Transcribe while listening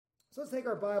So let's take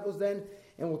our Bibles then,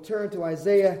 and we'll turn to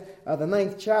Isaiah, the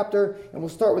 9th chapter, and we'll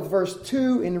start with verse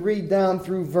 2 and read down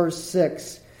through verse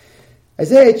 6.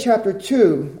 Isaiah chapter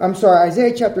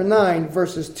 9,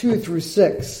 verses 2 through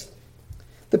 6.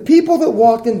 The people that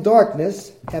walked in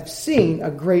darkness have seen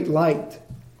a great light.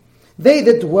 They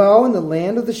that dwell in the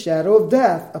land of the shadow of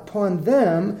death, upon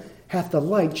them hath the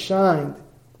light shined.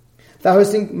 Thou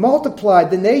hast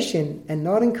multiplied the nation, and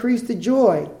not increased the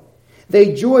joy.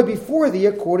 They joy before thee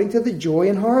according to the joy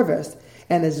in harvest,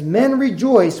 and as men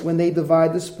rejoice when they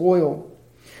divide the spoil.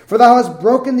 For thou hast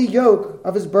broken the yoke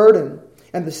of his burden,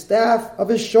 and the staff of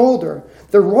his shoulder,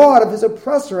 the rod of his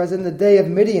oppressor, as in the day of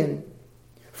Midian.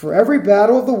 For every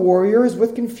battle of the warrior is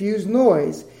with confused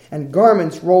noise, and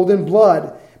garments rolled in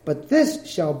blood, but this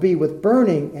shall be with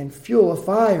burning and fuel of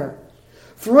fire.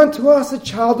 For unto us a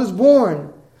child is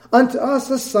born, unto us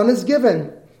a son is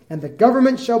given, and the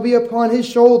government shall be upon his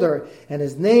shoulder, and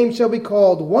his name shall be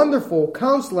called Wonderful,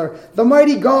 Counselor, the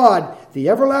Mighty God, the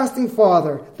Everlasting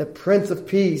Father, the Prince of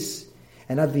Peace.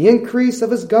 And of the increase of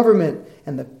his government,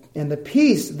 and the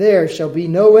peace there shall be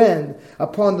no end,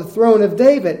 upon the throne of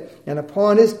David, and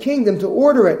upon his kingdom, to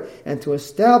order it, and to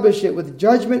establish it with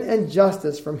judgment and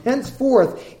justice from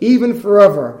henceforth, even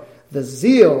forever. The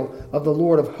zeal of the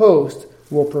Lord of hosts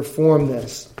will perform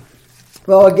this.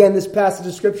 Well, again, this passage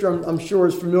of Scripture, I'm sure,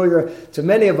 is familiar to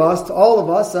many of us, to all of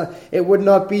us. It would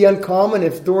not be uncommon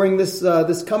if during this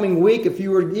coming week, if you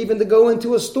were even to go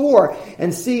into a store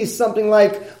and see something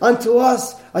like, unto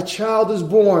us a child is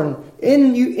born,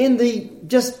 in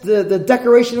the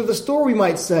decoration of the store, we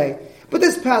might say. But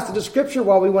this passage of Scripture,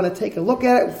 while we want to take a look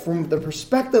at it from the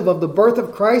perspective of the birth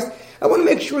of Christ, I want to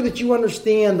make sure that you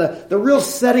understand the real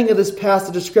setting of this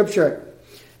passage of Scripture.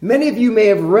 Many of you may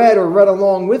have read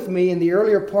along with me in the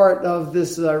earlier part of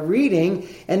this reading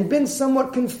and been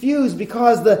somewhat confused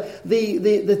because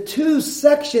the two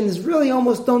sections really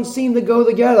almost don't seem to go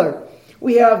together.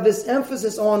 We have this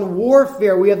emphasis on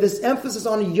warfare. We have this emphasis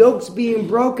on yokes being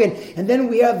broken. And then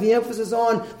we have the emphasis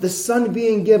on the son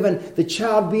being given, the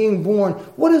child being born.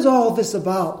 What is all this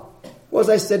about? Well,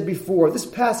 as I said before, this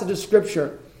passage of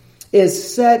Scripture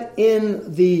is set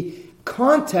in the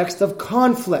context of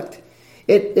conflict.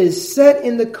 It is set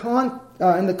in the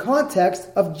context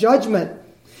of judgment.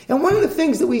 And one of the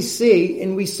things that we see,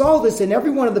 and we saw this in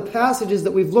every one of the passages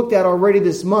that we've looked at already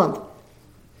this month,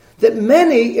 that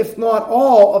many, if not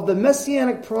all, of the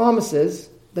messianic promises,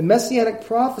 the messianic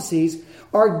prophecies,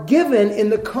 are given in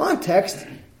the context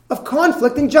of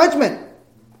conflict and judgment.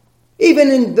 Even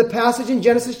in the passage in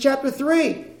Genesis chapter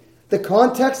 3, the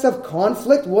context of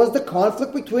conflict was the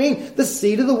conflict between the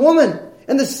seed of the woman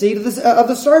and the seed of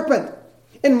the serpent.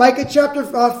 In Micah chapter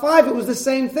 5, it was the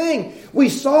same thing. We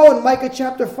saw in Micah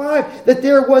chapter 5 that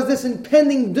there was this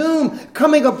impending doom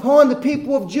coming upon the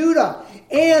people of Judah,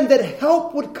 and that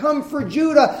help would come for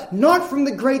Judah, not from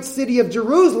the great city of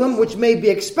Jerusalem, which may be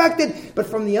expected, but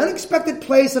from the unexpected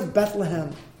place of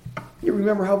Bethlehem. You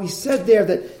remember how we said there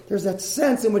that there's that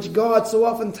sense in which God so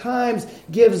oftentimes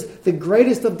gives the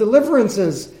greatest of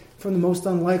deliverances from the most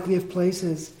unlikely of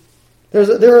places. There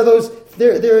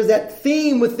is that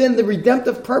theme within the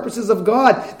redemptive purposes of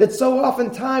God that so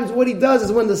oftentimes what he does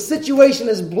is when the situation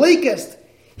is bleakest,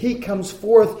 he comes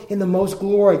forth in the most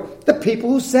glory. The people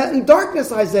who sat in darkness,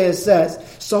 Isaiah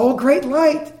says, saw a great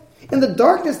light. And the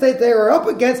darkness that they are up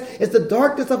against is the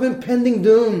darkness of impending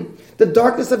doom, the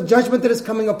darkness of judgment that is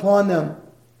coming upon them.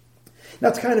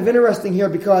 That's kind of interesting here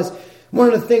because one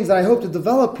of the things that I hope to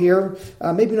develop here,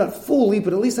 maybe not fully,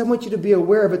 but at least I want you to be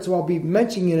aware of it, so I'll be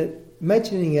mentioning it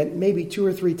maybe 2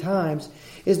 or 3 times,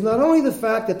 is not only the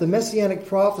fact that the messianic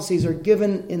prophecies are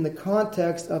given in the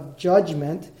context of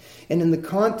judgment and in the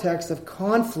context of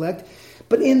conflict,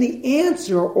 but in the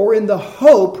answer or in the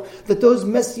hope that those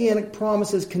messianic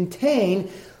promises contain,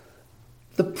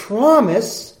 the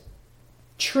promise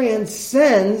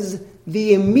transcends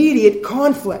the immediate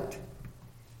conflict.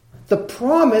 The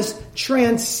promise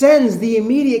transcends the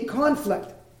immediate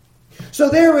conflict. So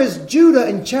there is Judah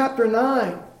in chapter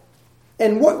 9.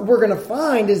 And what we're going to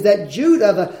find is that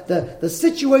Judah, the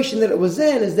situation that it was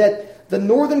in, is that the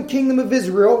northern kingdom of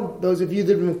Israel, those of you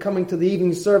that have been coming to the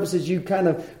evening services, you kind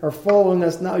of are following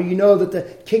us now. You know that the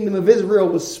kingdom of Israel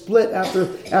was split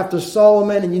after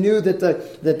Solomon, and you knew that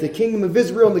the kingdom of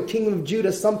Israel and the kingdom of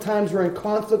Judah sometimes were in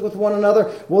conflict with one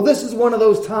another. Well, this is one of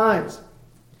those times.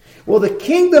 Well, the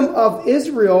kingdom of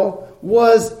Israel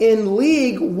was in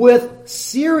league with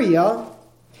Syria,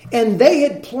 and they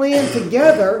had planned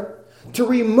together to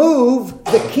remove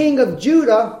the king of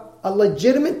Judah, a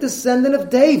legitimate descendant of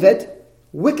David,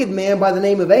 wicked man by the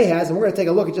name of Ahaz, and we're going to take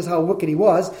a look at just how wicked he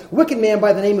was, wicked man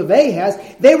by the name of Ahaz,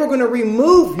 they were going to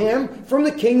remove him from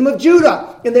the kingdom of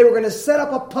Judah, and they were going to set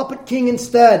up a puppet king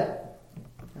instead.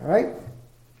 All right?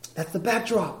 That's the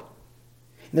backdrop.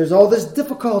 And there's all this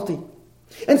difficulty.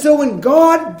 And so when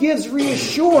God gives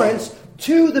reassurance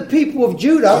to the people of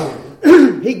Judah,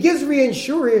 He gives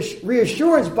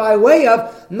reassurance by way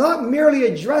of not merely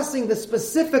addressing the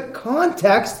specific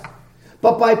context,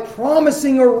 but by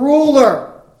promising a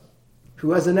ruler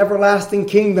who has an everlasting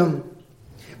kingdom.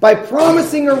 By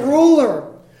promising a ruler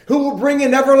who will bring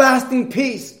an everlasting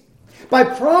peace. By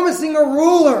promising a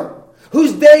ruler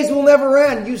whose days will never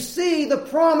end. You see, the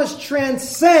promise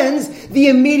transcends the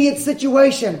immediate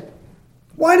situation.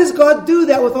 Why does God do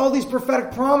that with all these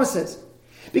prophetic promises?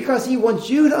 Because He wants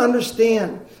you to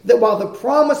understand that while the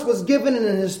promise was given in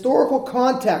an historical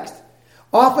context,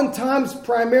 oftentimes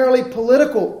primarily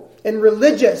political and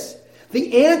religious,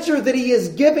 the answer that He is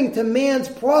giving to man's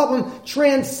problem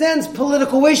transcends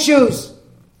political issues.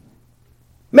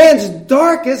 Man's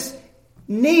darkest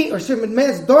need,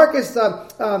 man's darkest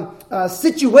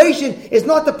situation is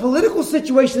not the political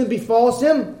situation that befalls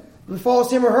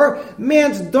him or her.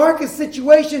 Man's darkest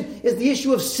situation is the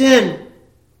issue of sin.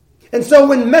 And so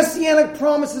when messianic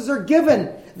promises are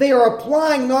given, they are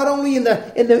applying not only in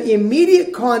the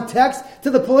immediate context to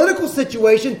the political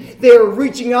situation, they are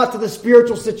reaching out to the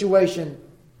spiritual situation.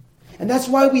 And that's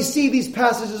why we see these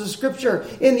passages of Scripture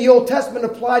in the Old Testament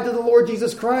applied to the Lord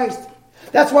Jesus Christ.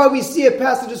 That's why we see a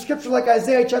passage of Scripture like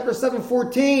Isaiah chapter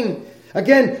 7:14.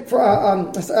 Again, for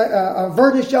a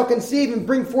virgin shall conceive and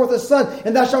bring forth a son,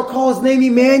 and thou shalt call his name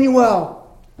Emmanuel.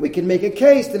 We can make a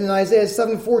case that in Isaiah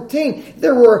 7:14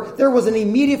 there was an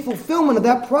immediate fulfillment of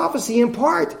that prophecy in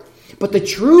part. But the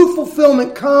true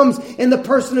fulfillment comes in the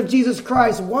person of Jesus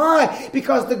Christ. Why?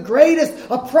 Because the greatest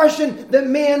oppression that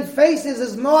man faces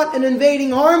is not an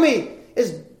invading army.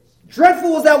 As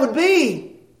dreadful as that would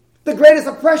be, the greatest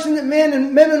oppression that men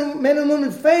and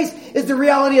women face is the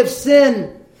reality of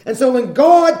sin. And so when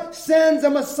God sends a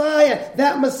Messiah,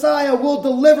 that Messiah will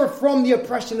deliver from the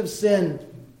oppression of sin.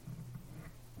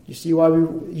 You see why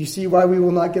we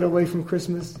will not get away from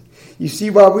Christmas? You see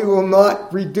why we will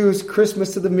not reduce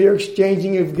Christmas to the mere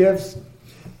exchanging of gifts?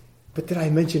 But did I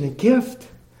mention a gift?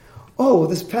 Oh,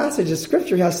 this passage of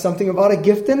Scripture has something about a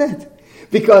gift in it.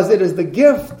 Because it is the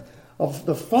gift of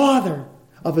the Father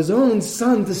of His own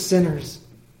Son to sinners.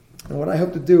 And what I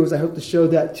hope to do is I hope to show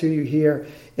that to you here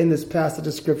in this passage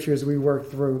of Scripture as we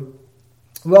work through.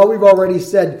 Well, we've already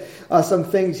said some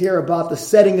things here about the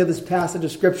setting of this passage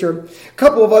of Scripture. A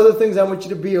couple of other things I want you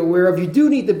to be aware of. You do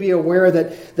need to be aware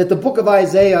that the book of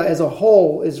Isaiah as a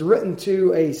whole is written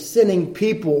to a sinning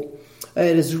people.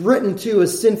 It is written to a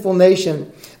sinful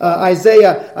nation.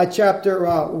 Isaiah chapter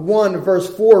 1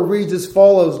 verse 4 reads as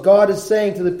follows. God is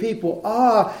saying to the people,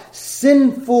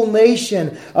 sinful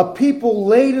nation, a people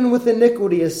laden with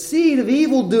iniquity, a seed of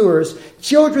evildoers,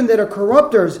 children that are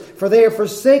corrupters, for they have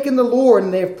forsaken the Lord,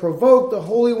 and they have provoked the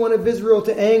Holy One of Israel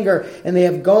to anger, and they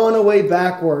have gone away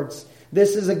backwards.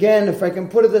 This is, again, if I can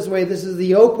put it this way, this is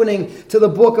the opening to the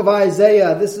book of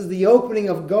Isaiah. This is the opening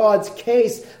of God's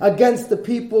case against the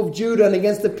people of Judah and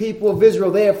against the people of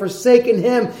Israel. They have forsaken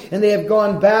Him and they have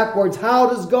gone backwards. How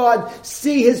does God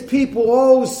see His people?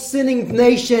 Oh, sinning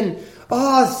nation.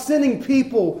 Sinning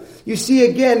people. You see,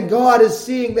 again, God is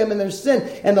seeing them in their sin.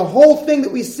 And the whole thing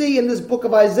that we see in this book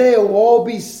of Isaiah will all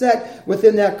be set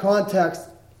within that context.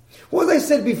 Well, as I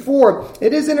said before,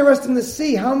 it is interesting to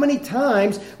see how many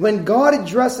times when God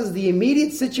addresses the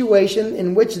immediate situation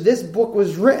in which this book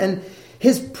was written,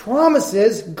 His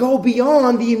promises go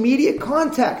beyond the immediate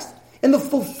context. And the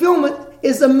fulfillment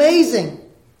is amazing.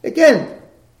 Again,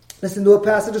 listen to a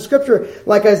passage of Scripture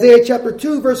like Isaiah chapter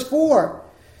 2 verse 4.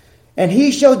 And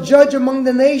He shall judge among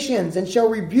the nations and shall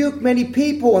rebuke many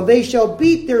people, and they shall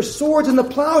beat their swords in the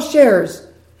plowshares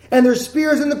and their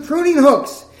spears in the pruning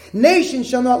hooks. Nation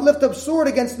shall not lift up sword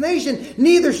against nation,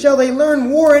 neither shall they learn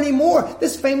war anymore.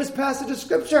 This famous passage of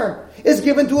Scripture is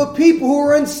given to a people who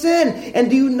are in sin. And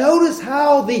do you notice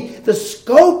how the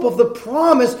scope of the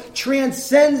promise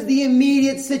transcends the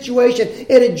immediate situation?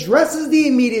 It addresses the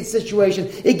immediate situation.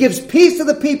 It gives peace to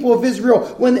the people of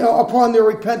Israel upon their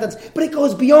repentance. But it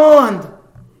goes beyond.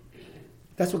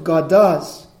 That's what God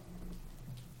does.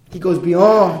 He goes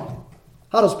beyond.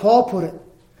 How does Paul put it?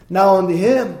 Now unto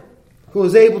Him who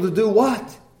is able to do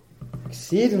what?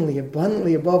 Exceedingly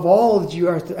abundantly above all that you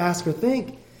are to ask or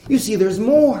think. You see, there's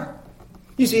more.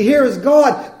 You see, here is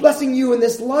God blessing you in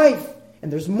this life. And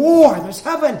there's more. There's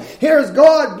heaven. Here is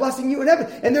God blessing you in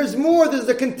heaven. And there's more. There's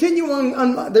the continuing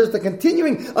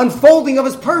unfolding of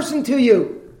His person to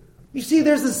you. You see,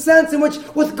 there's a sense in which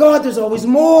with God there's always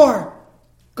more.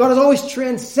 God is always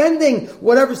transcending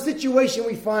whatever situation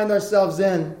we find ourselves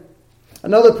in.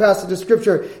 Another passage of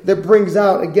Scripture that brings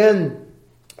out, again,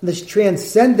 this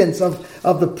transcendence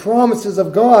of the promises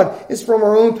of God is from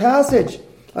our own passage.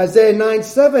 Isaiah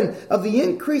 9:7, of the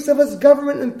increase of his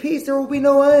government and peace there will be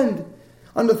no end.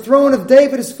 On the throne of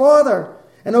David his father,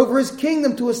 and over his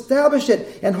kingdom to establish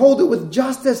it and hold it with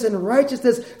justice and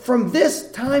righteousness from this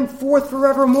time forth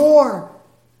forevermore.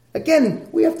 Again,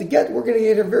 we're going to get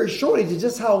here very shortly to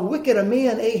just how wicked a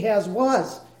man Ahaz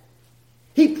was.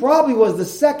 He probably was the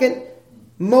second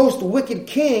most wicked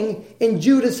king in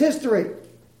Judah's history,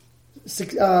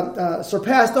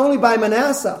 surpassed only by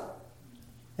Manasseh.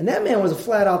 And that man was a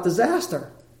flat-out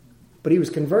disaster. But he was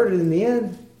converted in the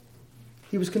end.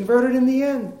 He was converted in the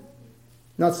end.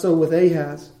 Not so with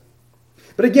Ahaz.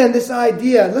 But again, this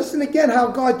idea, listen again how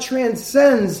God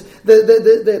transcends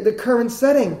the current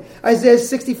setting. Isaiah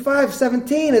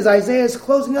 65:17, as Isaiah is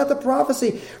closing out the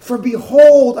prophecy, for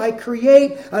behold, I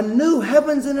create a new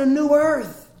heavens and a new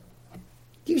earth.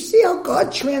 Do you see how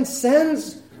God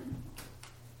transcends,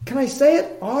 can I say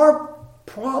it, our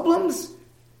problems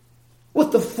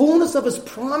with the fullness of his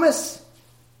promise?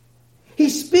 He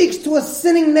speaks to a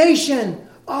sinning nation.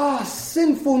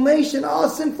 Sinful nation,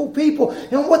 sinful people.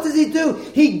 And what does he do?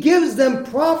 He gives them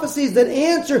prophecies that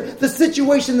answer the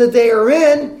situation that they are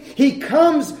in. He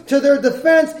comes to their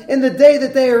defense in the day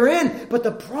that they are in. But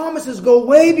the promises go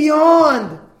way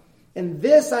beyond. And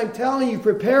this, I'm telling you,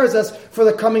 prepares us for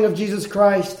the coming of Jesus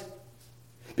Christ.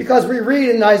 Because we read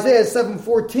in Isaiah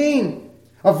 7:14,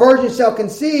 a virgin shall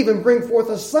conceive and bring forth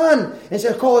a son, and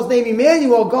shall call his name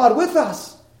Emmanuel, God with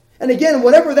us. And again,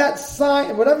 whatever that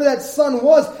son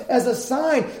was as a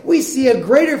sign, we see a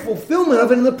greater fulfillment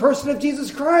of it in the person of Jesus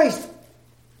Christ.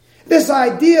 This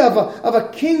idea of a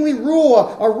kingly rule,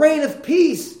 a reign of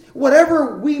peace,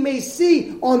 whatever we may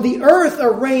see on the earth, a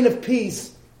reign of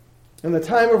peace. In the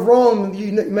time of Rome,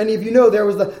 many of you know, there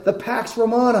was the Pax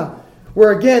Romana,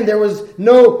 where again there was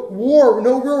no war,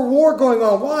 no real war going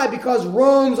on. Why? Because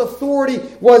Rome's authority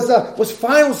was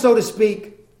final, so to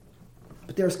speak.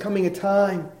 But there's coming a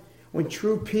time when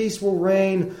true peace will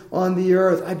reign on the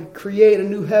earth. I create a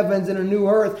new heavens and a new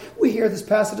earth. We hear this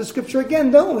passage of Scripture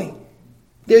again, don't we?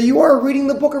 There you are reading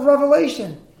the book of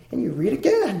Revelation. And you read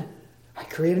again. I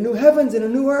create a new heavens and a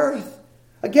new earth.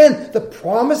 Again, the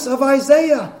promise of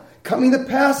Isaiah coming to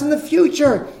pass in the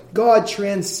future. God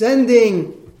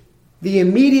transcending the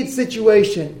immediate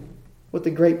situation with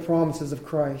the great promises of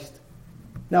Christ.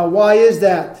 Now, why is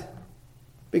that?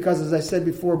 Because, as I said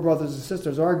before, brothers and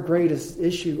sisters, our greatest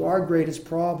issue, our greatest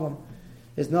problem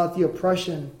is not the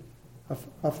oppression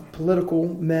of political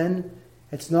men.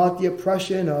 It's not the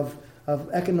oppression of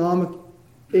economic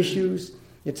issues.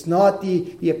 It's not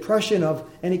the oppression of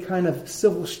any kind of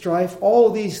civil strife. All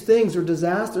of these things are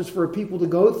disasters for people to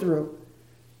go through.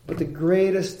 But the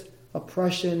greatest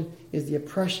oppression is the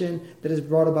oppression that is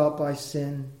brought about by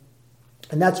sin.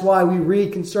 And that's why we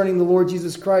read concerning the Lord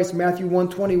Jesus Christ, Matthew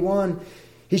 1:21,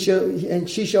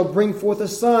 she shall bring forth a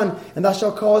son, and thou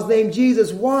shalt call his name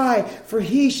Jesus. Why? For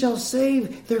he shall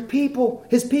save his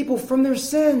people from their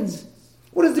sins.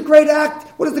 What is the great act?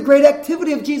 What is the great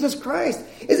activity of Jesus Christ?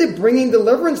 Is it bringing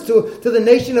deliverance to the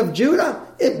nation of Judah?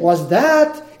 It was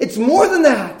that. It's more than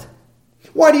that.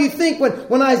 Why do you think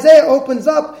when Isaiah opens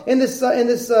up in this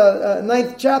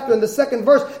 9th chapter, in the 2nd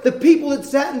verse, the people that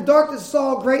sat in darkness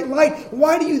saw a great light?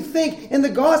 Why do you think in the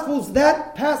Gospels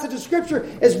that passage of Scripture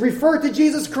is referred to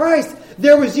Jesus Christ?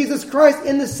 There was Jesus Christ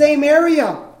in the same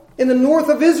area, in the north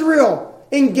of Israel,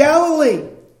 in Galilee,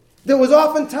 that was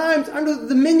oftentimes under the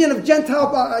dominion of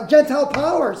Gentile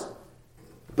powers.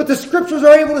 But the Scriptures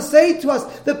are able to say to us,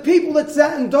 the people that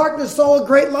sat in darkness saw a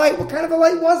great light. What kind of a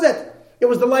light was it? It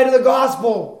was the light of the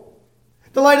gospel.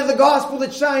 The light of the gospel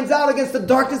that shines out against the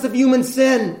darkness of human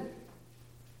sin.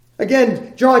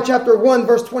 Again, John chapter 1,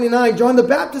 verse 29, John the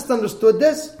Baptist understood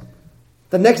this.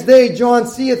 The next day John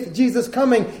seeth Jesus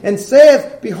coming, and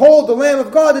saith, Behold, the Lamb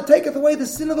of God that taketh away the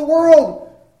sin of the world.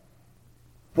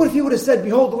 What if he would have said,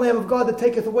 Behold, the Lamb of God that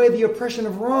taketh away the oppression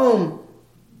of Rome?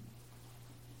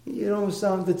 It almost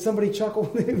sounds, did somebody chuckle?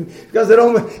 Because it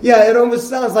almost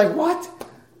sounds like, what?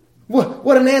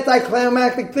 What an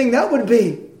anticlimactic thing that would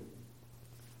be.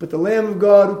 But the Lamb of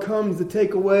God who comes to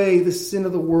take away the sin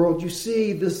of the world. You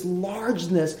see this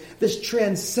largeness, this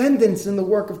transcendence in the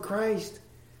work of Christ.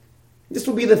 This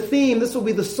will be the theme. This will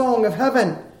be the song of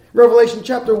heaven. Revelation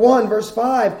chapter 1, verse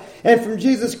 5. And from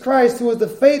Jesus Christ, who is the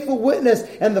faithful witness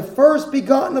and the first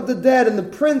begotten of the dead and the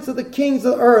prince of the kings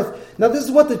of the earth. Now this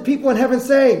is what the people in heaven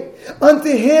say.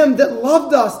 Unto him that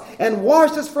loved us and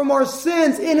washed us from our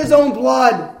sins in his own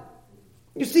blood.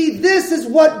 You see, this is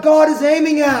what God is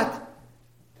aiming at.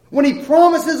 When He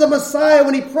promises a Messiah,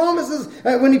 when He promises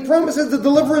to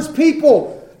deliver His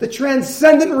people, the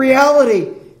transcendent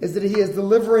reality is that He is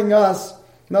delivering us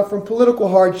not from political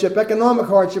hardship, economic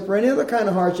hardship, or any other kind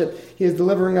of hardship. He is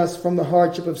delivering us from the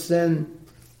hardship of sin.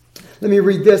 Let me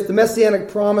read this. The Messianic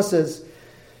promises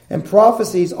and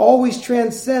prophecies always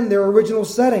transcend their original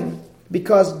setting,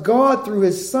 because God, through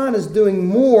His Son, is doing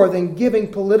more than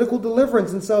giving political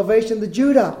deliverance and salvation to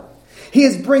Judah. He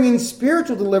is bringing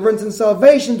spiritual deliverance and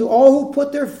salvation to all who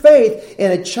put their faith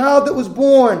in a child that was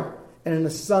born and in a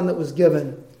Son that was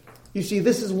given. You see,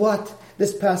 this is what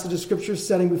this passage of Scripture is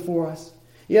setting before us.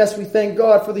 Yes, we thank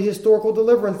God for the historical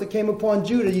deliverance that came upon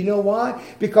Judah. You know why?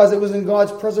 Because it was in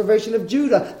God's preservation of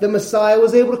Judah the Messiah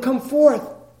was able to come forth.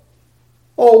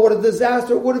 Oh, what a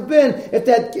disaster it would have been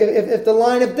if the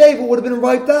line of David would have been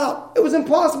wiped out. It was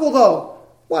impossible, though.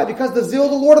 Why? Because the zeal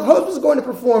of the Lord of hosts was going to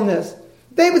perform this.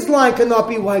 David's line could not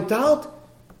be wiped out.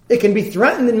 It can be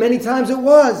threatened, and many times it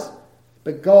was.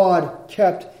 But God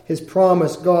kept His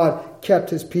promise. God kept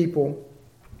His people.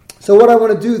 So what I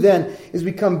want to do then is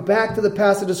we come back to the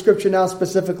passage of Scripture now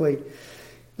specifically.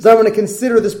 As I want to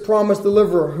consider this promised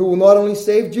deliverer who will not only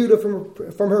save Judah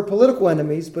from her political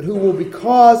enemies, but who will,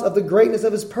 because of the greatness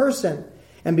of His person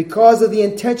and because of the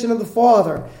intention of the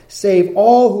Father, save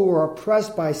all who are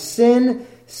oppressed by sin,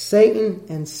 Satan,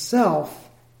 and self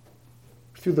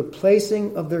through the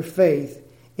placing of their faith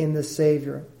in the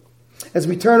Savior. As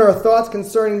we turn our thoughts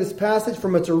concerning this passage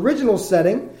from its original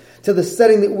setting to the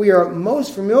setting that we are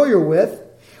most familiar with,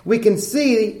 we can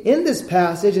see in this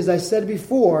passage, as I said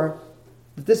before,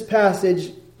 that this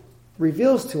passage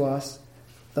reveals to us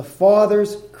the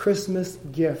Father's Christmas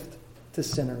gift to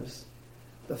sinners.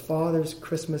 The Father's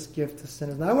Christmas gift to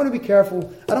sinners. Now, I want to be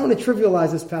careful. I don't want to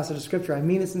trivialize this passage of Scripture. I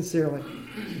mean it sincerely.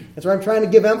 That's why I'm trying to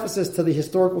give emphasis to the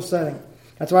historical setting.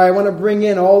 That's why I want to bring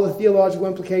in all the theological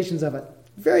implications of it.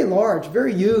 Very large,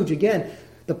 very huge. Again,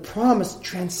 the promise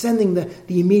transcending the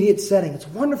immediate setting. It's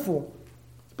wonderful.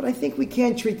 But I think we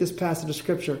can treat this passage of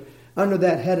Scripture under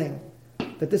that heading,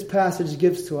 that this passage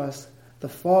gives to us the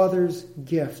Father's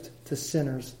gift to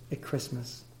sinners at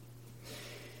Christmas.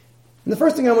 And the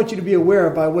first thing I want you to be aware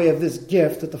of by way of this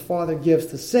gift that the Father gives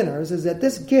to sinners is that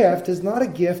this gift is not a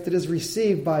gift that is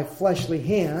received by fleshly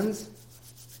hands,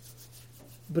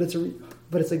 but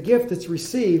it's a gift that's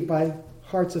received by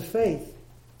hearts of faith.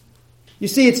 You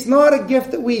see, it's not a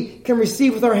gift that we can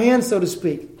receive with our hands, so to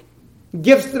speak.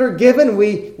 Gifts that are given,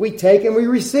 we take and we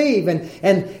receive.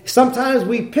 And sometimes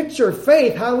we picture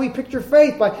faith. How do we picture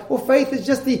faith? Faith is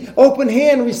just the open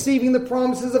hand receiving the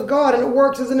promises of God, and it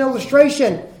works as an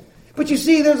illustration. But you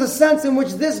see, there's a sense in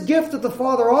which this gift that the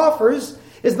Father offers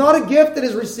is not a gift that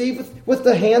is received with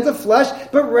the hands of flesh,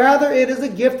 but rather it is a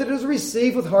gift that is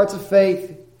received with hearts of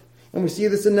faith. And we see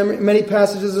this in many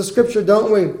passages of Scripture,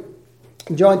 don't we?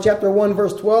 In John chapter 1,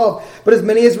 verse 12, but as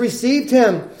many as received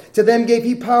Him, to them gave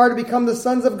He power to become the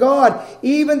sons of God,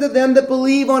 even to them that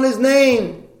believe on His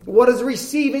name. What is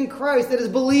receiving Christ? That is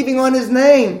believing on His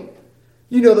name.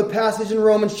 You know the passage in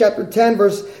Romans chapter 10,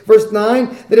 verse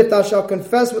 9, that if thou shalt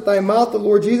confess with thy mouth the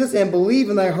Lord Jesus and believe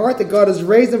in thy heart that God has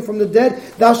raised Him from the dead,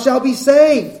 thou shalt be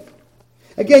saved.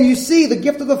 Again, you see, the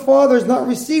gift of the Father is not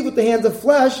received with the hands of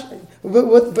flesh, but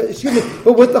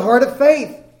with the heart of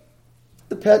faith.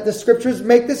 The Scriptures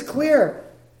make this clear.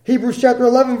 Hebrews chapter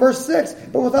 11, verse 6,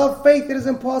 but without faith it is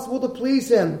impossible to please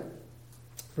Him.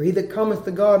 For he that cometh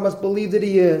to God must believe that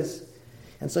He is.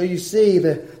 And so you see,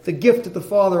 the gift that the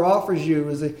Father offers you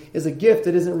is a gift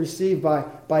that isn't received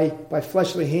by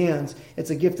fleshly hands. It's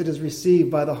a gift that is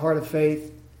received by the heart of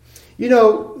faith. You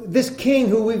know, this king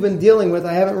who we've been dealing with,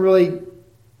 I haven't really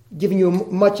given you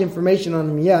much information on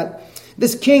him yet.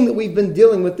 This king that we've been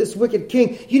dealing with, this wicked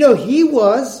king, you know, he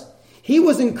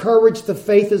was encouraged to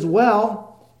faith as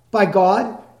well by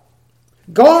God.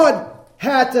 God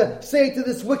had to say to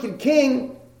this wicked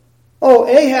king, "Oh,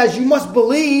 Ahaz, you must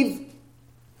believe."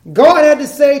 God had to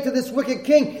say to this wicked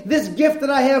king, "This gift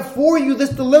that I have for you, this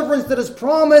deliverance that is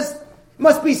promised,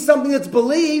 must be something that's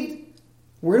believed."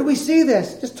 Where do we see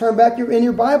this? Just turn back in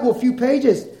your Bible a few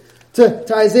pages to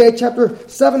Isaiah chapter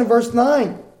 7, verse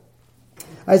 9.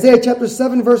 Isaiah chapter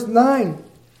 7, verse 9.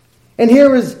 And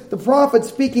here is the prophet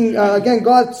speaking, again,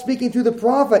 God speaking through the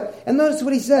prophet. And notice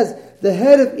what he says. The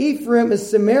head of Ephraim is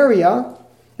Samaria,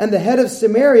 and the head of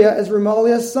Samaria is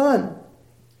Remaliah's son.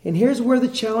 And here's where the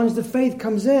challenge to faith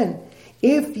comes in.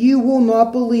 If you will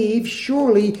not believe,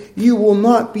 surely you will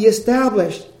not be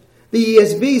established. The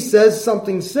ESV says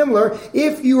something similar.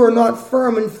 If you are not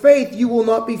firm in faith, you will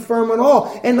not be firm at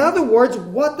all. In other words,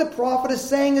 what the prophet is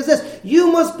saying is this.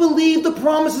 You must believe the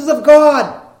promises of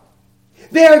God.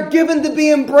 They are given to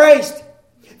be embraced.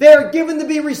 They are given to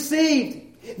be received.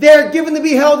 They are given to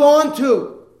be held on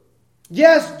to.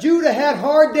 Yes, Judah had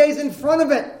hard days in front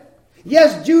of it.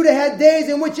 Yes, Judah had days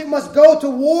in which it must go to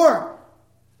war.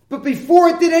 But before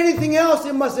it did anything else,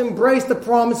 it must embrace the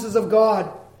promises of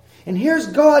God. And here's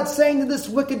God saying to this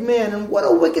wicked man, and what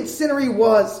a wicked sinner he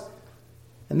was.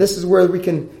 And this is where we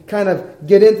can kind of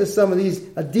get into some of these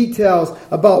details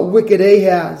about wicked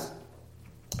Ahaz.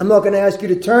 I'm not going to ask you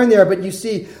to turn there, but you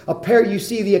see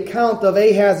the account of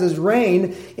Ahaz's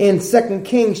reign in 2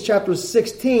 Kings chapter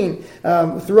 16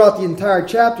 throughout the entire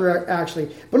chapter, actually.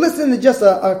 But listen to just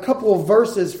a couple of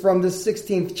verses from this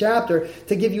 16th chapter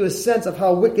to give you a sense of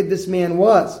how wicked this man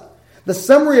was. The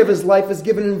summary of his life is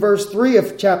given in verse 3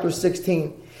 of chapter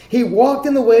 16. He walked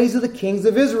in the ways of the kings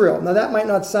of Israel. Now that might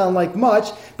not sound like much,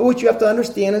 but what you have to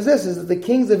understand is this, is that the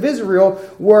kings of Israel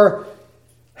were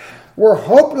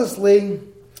hopelessly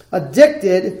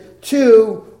addicted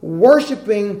to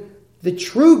worshiping the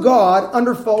true God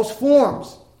under false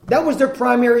forms. That was their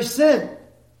primary sin.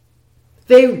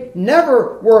 They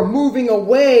never were moving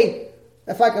away,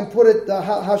 if I can put it,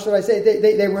 how should I say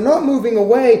it? They were not moving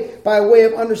away by way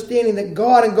of understanding that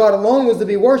God and God alone was to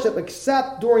be worshipped,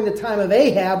 except during the time of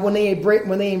Ahab when they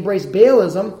embraced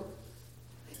Baalism.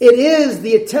 It is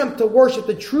the attempt to worship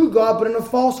the true God, but in a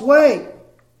false way.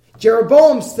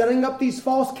 Jeroboam setting up these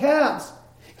false calves.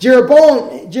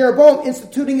 Jeroboam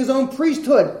instituting his own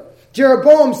priesthood.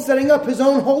 Jeroboam setting up his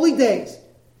own holy days.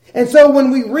 And so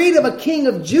when we read of a king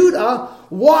of Judah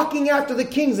walking after the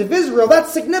kings of Israel,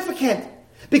 that's significant.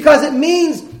 Because it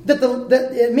means that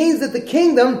the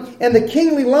kingdom and the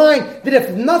kingly line, that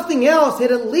if nothing else,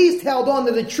 had at least held on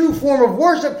to the true form of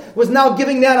worship, was now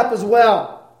giving that up as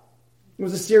well. It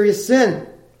was a serious sin.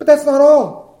 But that's not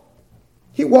all.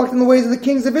 He walked in the ways of the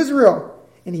kings of Israel.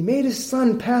 And he made his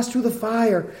son pass through the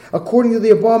fire, according to the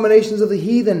abominations of the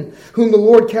heathen, whom the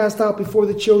Lord cast out before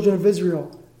the children of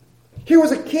Israel. Here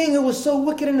was a king who was so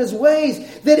wicked in his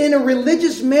ways that in a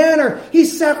religious manner he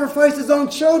sacrificed his own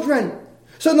children.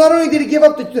 So not only did he give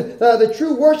up the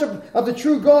true worship of the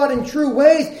true God in true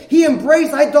ways, he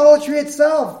embraced idolatry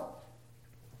itself.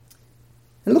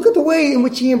 And look at the way in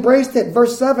which he embraced it.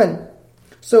 Verse 7.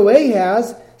 So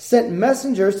Ahaz sent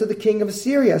messengers to the king of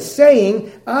Assyria,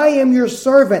 saying, I am your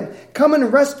servant. Come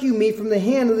and rescue me from the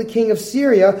hand of the king of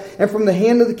Syria and from the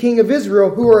hand of the king of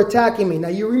Israel who are attacking me. Now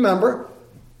you remember,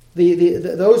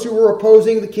 those who were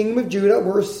opposing the kingdom of Judah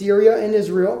were Assyria and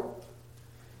Israel.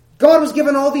 God was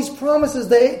giving all these promises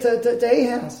to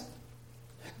Ahaz.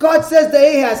 God says to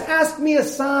Ahaz, ask me a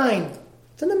sign.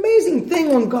 It's an amazing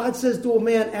thing when God says to a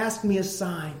man, ask me a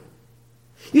sign.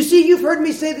 You see, you've heard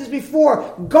me say this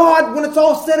before. God, when it's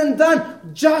all said and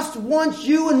done, just wants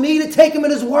you and me to take him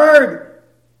at his word.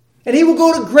 And he will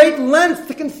go to great lengths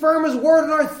to confirm his word in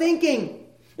our thinking.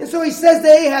 And so he says to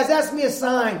Ahaz, ask me a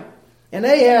sign. And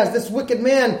Ahaz, this wicked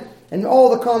man, and all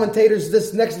the commentators,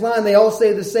 this next line, they all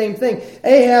say the same thing.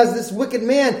 Ahaz, this wicked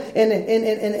man,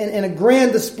 in a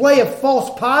grand display of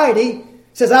false piety,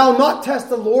 says, I'll not test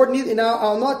the Lord, and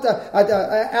I'll not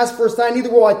ask for a sign,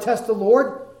 neither will I test the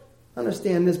Lord.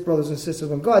 Understand this, brothers and sisters.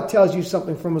 When God tells you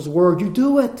something from his word, you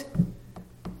do it.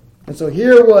 And so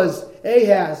here was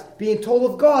Ahaz being told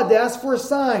of God to ask for a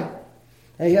sign.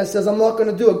 Ahaz says, I'm not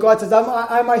going to do it. God says,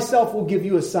 I myself will give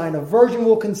you a sign. A virgin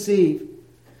will conceive.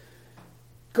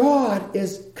 God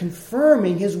is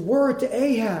confirming his word to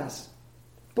Ahaz.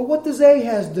 But what does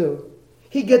Ahaz do?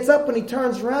 He gets up and he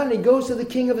turns around and he goes to the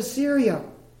king of Assyria.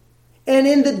 And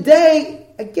in the day,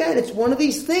 again, it's one of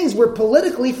these things where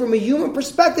politically, from a human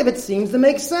perspective, it seems to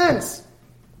make sense.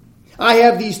 I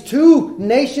have these two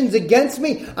nations against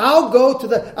me. I'll go to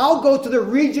the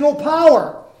regional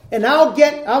power, and I'll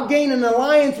gain an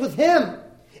alliance with him,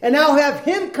 and I'll have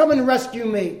him come and rescue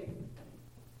me.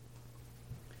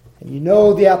 And you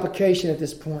know the application at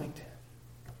this point.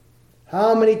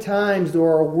 How many times do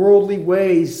our worldly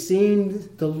ways seem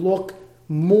to look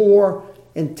more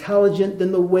intelligent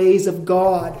than the ways of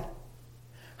God?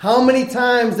 How many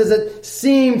times does it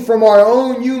seem from our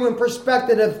own human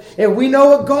perspective, if we know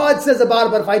what God says about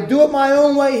it, but if I do it my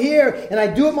own way here, and I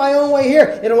do it my own way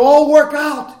here, it'll all work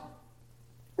out.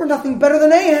 We're nothing better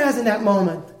than Ahaz in that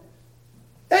moment.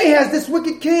 Ahaz, this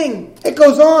wicked king. It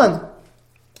goes on.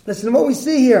 Listen to what we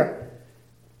see here.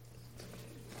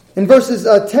 In verses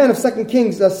 10 of 2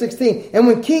 Kings 16. And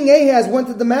when King Ahaz went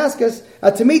to Damascus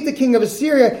to meet the king of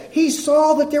Assyria, he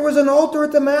saw that there was an altar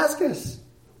at Damascus.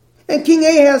 And King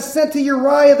Ahaz sent to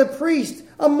Uriah the priest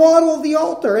a model of the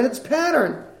altar and its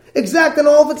pattern, exact in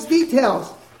all of its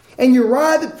details. And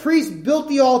Uriah the priest built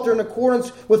the altar in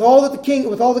accordance with all the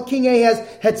king Ahaz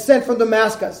had sent from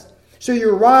Damascus. So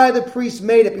Uriah the priest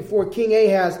made it before King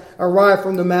Ahaz arrived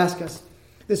from Damascus.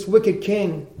 This wicked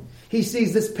king, he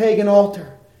sees this pagan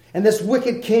altar. And this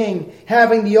wicked king,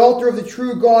 having the altar of the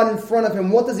true God in front of him,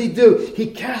 what does he do?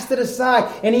 He casts it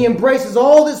aside and he embraces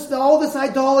all this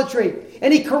idolatry.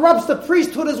 And he corrupts the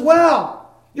priesthood as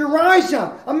well.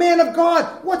 Uriah, a man of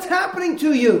God, what's happening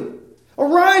to you?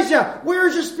 Uriah, where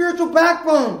is your spiritual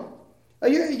backbone?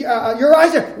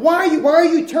 Uriah, why are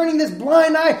you turning this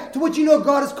blind eye to what you know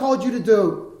God has called you to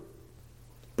do?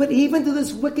 But even to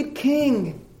this wicked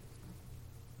king,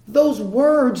 those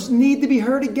words need to be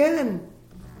heard again.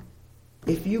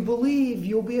 If you believe,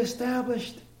 you'll be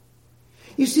established.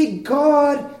 You see,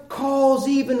 God calls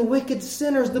even wicked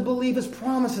sinners to believe His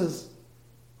promises.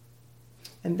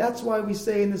 And that's why we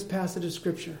say in this passage of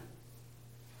Scripture,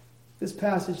 this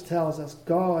passage tells us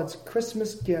God's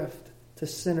Christmas gift to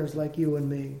sinners like you and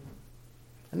me.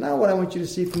 And now what I want you to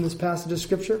see from this passage of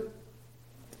Scripture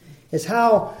is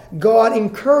how God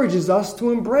encourages us to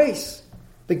embrace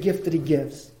the gift that He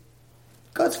gives.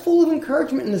 God's full of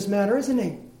encouragement in this matter, isn't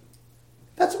He?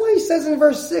 That's why He says in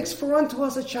verse 6, "For unto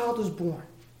us a child is born."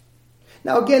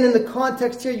 Now again, in the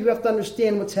context here, you have to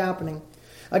understand what's happening.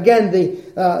 Again,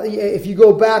 if you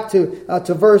go back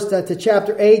to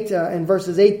chapter 8 and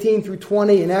verses 18 through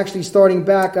 20, and actually starting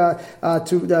back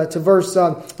to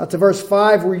verse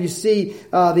 5, where you see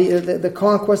the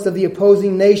conquest of the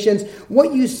opposing nations,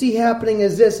 what you see happening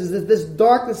is that this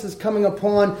darkness is coming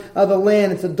upon the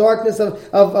land. It's the darkness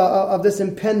of this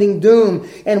impending doom.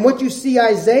 And what you see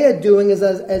Isaiah doing is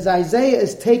as Isaiah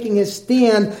is taking his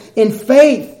stand in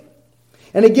faith.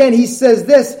 And again, he says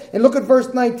this, and look at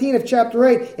verse 19 of chapter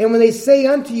 8. "And when they say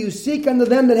unto you, seek unto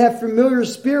them that have familiar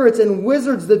spirits, and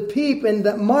wizards that peep and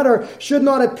that mutter, should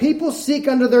not a people seek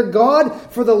unto their God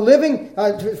for the living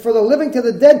to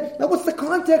the dead?" Now what's the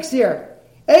context here?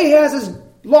 Ahaz has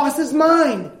lost his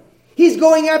mind. He's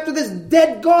going after this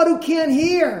dead God who can't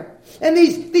hear. And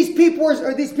these people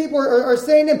are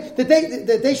saying to him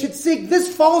that they should seek this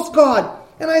false God.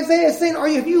 And Isaiah is saying,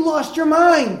 have you lost your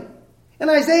mind? And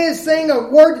Isaiah is saying a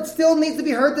word that still needs to be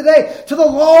heard today. To the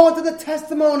law and to the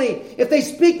testimony. If they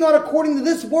speak not according to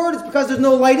this word, it's because there's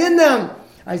no light in them.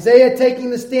 Isaiah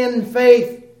taking the stand in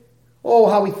faith. Oh,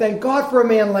 how we thank God for a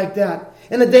man like that.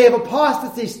 In the day of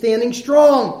apostasy, standing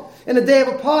strong. In the day of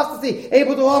apostasy,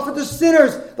 able to offer to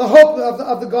sinners the hope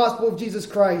of the gospel of Jesus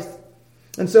Christ.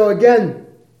 And so again,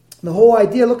 the whole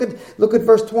idea, look at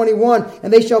verse 21.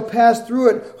 "And they shall pass through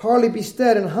it, hardly be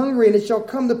stead and hungry. And it shall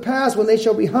come to pass, when they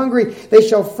shall be hungry, they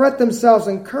shall fret themselves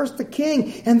and curse the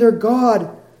king and their God.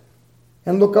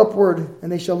 And look upward,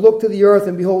 and they shall look to the earth,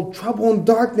 and behold trouble and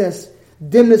darkness,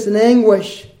 dimness and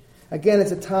anguish." Again,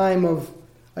 it's a time of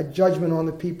a judgment on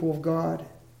the people of God.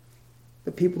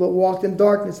 The people that walked in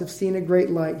darkness have seen a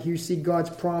great light. Here you see God's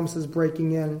promises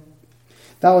breaking in.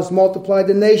 "Thou hast multiplied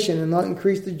the nation and not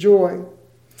increased the joy."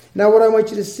 Now what I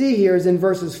want you to see here is in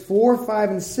verses 4, 5,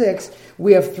 and 6,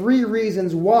 we have 3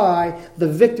 reasons why the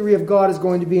victory of God is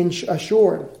going to be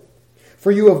assured.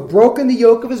 "For you have broken the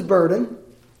yoke of his burden."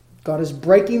 God is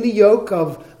breaking the yoke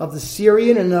of the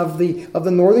Syrian and of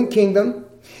the northern kingdom.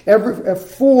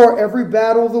 Every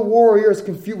battle of the warrior is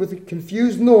with a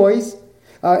confused noise,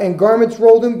 and garments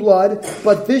rolled in blood.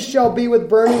 "But this shall be with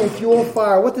burning and fuel of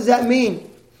fire." What does that mean?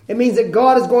 It means that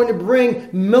God is going to bring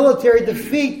military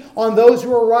defeat on those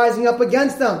who are rising up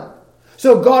against them.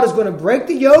 So God is going to break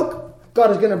the yoke.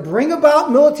 God is going to bring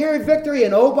about military victory.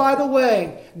 And oh, by the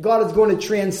way, God is going to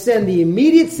transcend the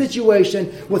immediate situation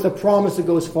with a promise that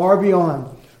goes far beyond.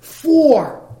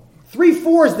 3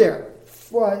 fours there.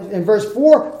 In verse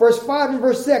 4, verse 5, and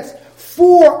verse 6.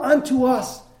 "For unto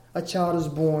us a child is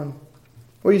born."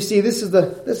 Well, you see, this is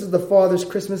the Father's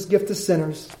Christmas gift to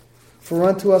sinners. "For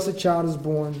unto us a child is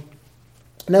born."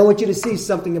 And I want you to see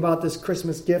something about this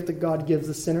Christmas gift that God gives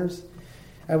the sinners.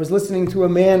 I was listening to a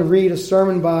man read a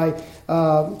sermon by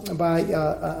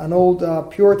an old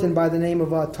Puritan by the name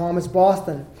of Thomas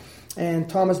Boston. And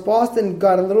Thomas Boston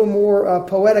got a little more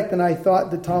poetic than I thought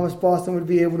that Thomas Boston would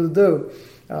be able to do.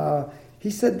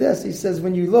 He said this. He says,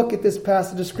 when you look at this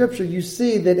passage of Scripture, you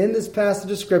see that in this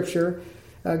passage of Scripture,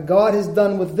 God has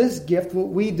done with this gift what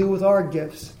we do with our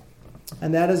gifts.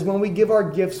 And that is when we give our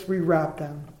gifts, we wrap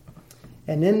them.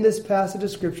 And in this passage of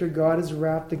Scripture, God has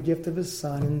wrapped the gift of His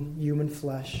Son in human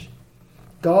flesh.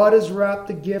 God has wrapped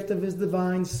the gift of His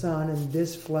divine Son in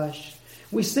this flesh.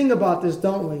 We sing about this,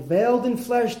 don't we? Veiled in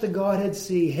flesh the Godhead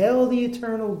see. Hail the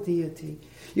eternal deity.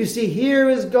 You see, here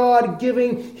is God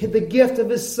giving the gift of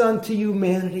His Son to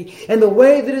humanity. And the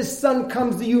way that His Son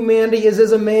comes to humanity is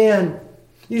as a man.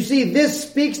 You see, this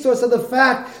speaks to us of the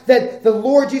fact that the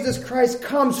Lord Jesus Christ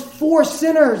comes for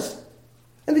sinners.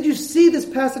 And did you see this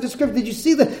passage of Scripture? Did you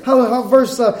see how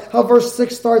verse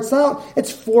 6 starts out?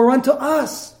 It's for unto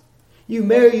us. You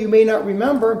may or you may not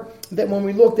remember that when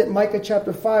we looked at Micah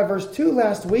chapter 5 verse 2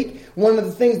 last week, one of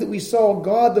the things that we saw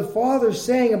God the Father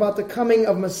saying about the coming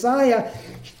of Messiah,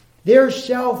 there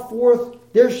shall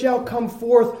come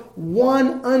forth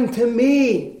one unto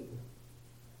me,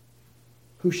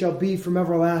 who shall be from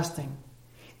everlasting.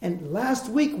 And last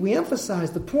week we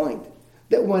emphasized the point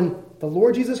that when the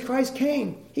Lord Jesus Christ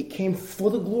came, He came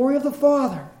for the glory of the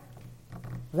Father.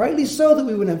 Rightly so that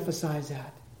we would emphasize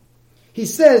that. He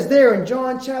says there in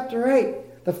John chapter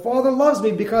 8, the Father loves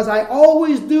me because I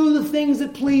always do the things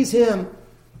that please Him.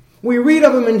 We read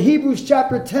of Him in Hebrews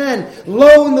chapter 10.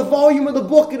 Lo, in the volume of the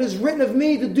book it is written of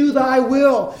me to do thy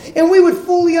will. And we would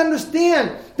fully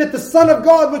understand that the Son of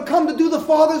God would come to do the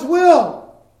Father's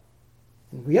will.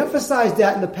 And we emphasize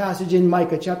that in the passage in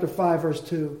Micah chapter 5 verse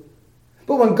 2.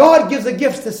 But when God gives a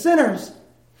gift to sinners,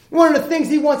 one of the things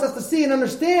He wants us to see and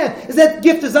understand is that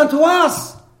gift is unto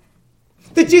us.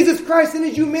 That Jesus Christ in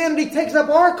His humanity takes up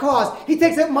our cause. He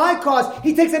takes up my cause.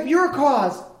 He takes up your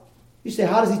cause. You say,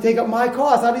 how does He take up my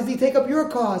cause? How does He take up your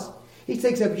cause? He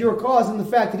takes up your cause in the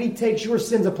fact that He takes your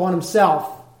sins upon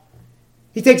Himself.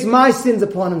 He takes my sins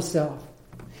upon Himself.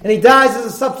 And He dies as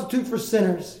a substitute for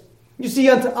sinners. You see,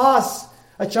 unto us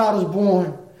a child is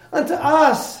born. Unto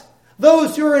us,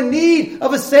 those who are in need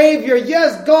of a Savior.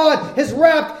 Yes, God has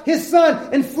wrapped His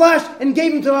Son in flesh and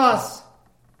gave Him to us.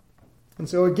 And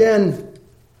so again,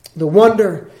 the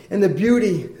wonder and the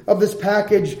beauty of this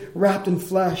package wrapped in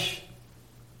flesh.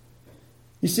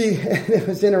 You see, it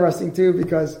was interesting too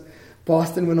because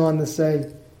Boston went on to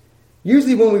say,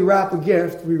 usually when we wrap a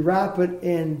gift, we wrap it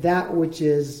in that which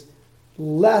is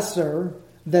lesser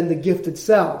than the gift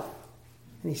itself.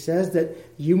 And he says that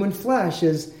human flesh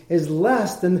is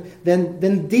less than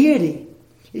deity.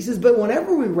 He says, but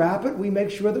whenever we wrap it, we make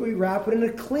sure that we wrap it in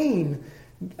a clean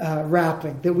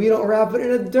wrapping, that we don't wrap it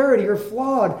in a dirty or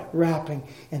flawed wrapping.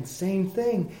 And same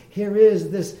thing, here is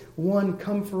this one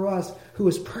come for us who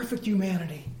is perfect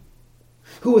humanity,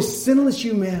 who is sinless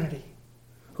humanity,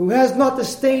 who has not the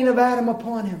stain of Adam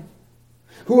upon Him,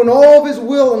 who in all of His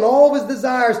will and all of His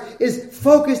desires is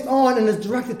focused on and is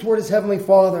directed toward His Heavenly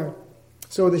Father.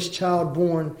 So this child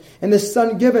born and this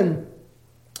Son given.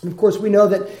 And of course, we know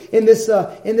that in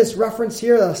this reference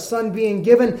here, the Son being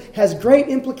given has great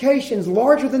implications,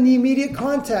 larger than the immediate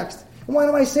context. And why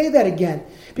do I say that again?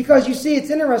 Because you see, it's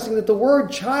interesting that the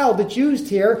word child that's used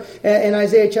here in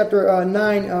Isaiah chapter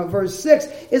 9, verse 6,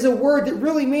 is a word that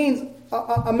really means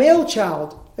a male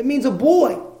child. It means a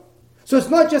boy. So it's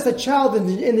not just a child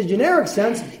in the generic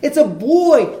sense. It's a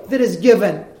boy that is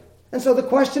given. And so the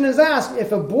question is asked,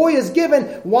 if a boy is given,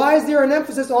 why is there an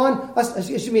emphasis on,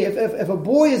 if a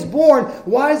boy is born,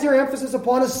 why is there an emphasis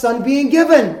upon a son being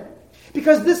given?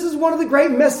 Because this is one of the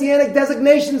great messianic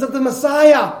designations of the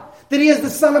Messiah, that He is the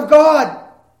Son of God.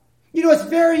 You know, it's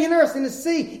very interesting to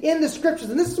see in the Scriptures,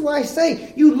 and this is why I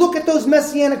say, you look at those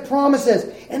messianic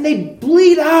promises, and they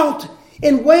bleed out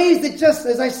in ways that just,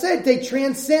 as I said, they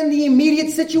transcend the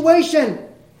immediate situation.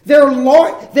 They're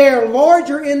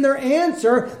larger in their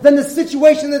answer than the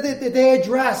situation that they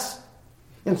address.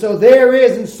 And so there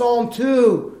is in Psalm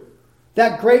 2,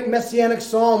 that great messianic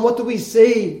psalm, what do we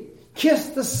see? Kiss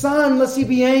the Son, lest He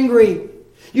be angry.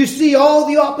 You see all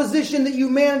the opposition that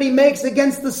humanity makes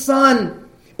against the Son.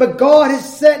 But God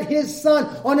has set His Son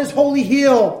on His holy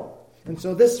hill. And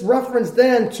so this reference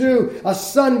then to a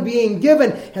son being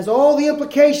given has all the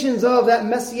implications of that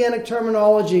messianic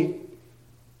terminology.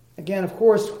 Again, of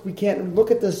course, we can't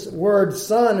look at this word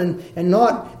son and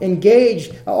not engage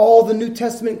all the New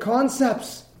Testament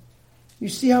concepts. You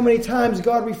see how many times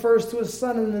God refers to His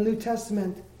Son in the New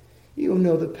Testament. You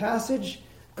know the passage.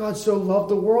 God so loved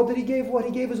the world that He gave what?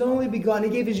 He gave His only begotten. He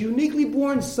gave His uniquely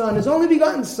born Son, His only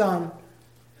begotten Son.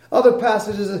 Other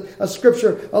passages of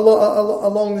Scripture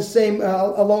along the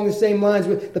same lines.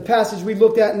 With the passage we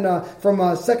looked at from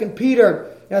 2 Peter,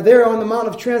 there on the Mount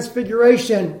of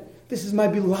Transfiguration. This is my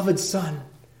beloved Son.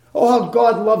 Oh, how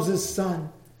God loves His Son.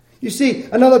 You see,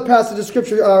 another passage of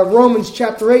Scripture, Romans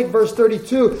chapter 8, verse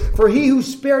 32. For He who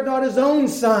spared not His own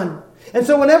Son. And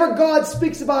so whenever God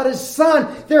speaks about His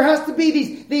Son, there has to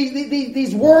be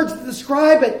these words to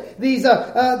describe it. These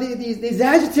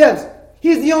adjectives. He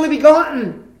is the only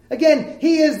begotten. Again,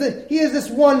 He is this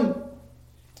one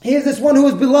who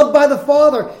is beloved by the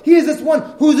Father. He is this one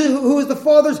who is the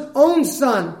Father's own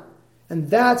Son. And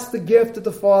that's the gift that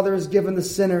the Father has given the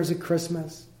sinners at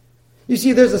Christmas. You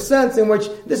see, there's a sense in which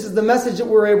this is the message that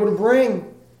we're able to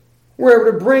bring. We're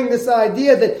able to bring this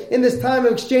idea that in this time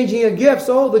of exchanging of gifts,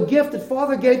 the gift that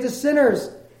Father gave to sinners.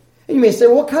 And you may say,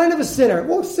 well, what kind of a sinner?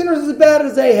 Well, sinners as bad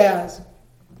as Ahaz.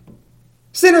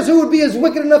 Sinners who would be as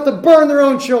wicked enough to burn their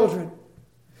own children.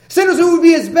 Sinners who would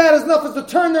be as bad as enough as to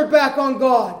turn their back on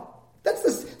God.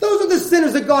 Those are the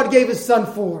sinners that God gave His Son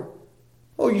for.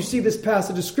 Oh, you see this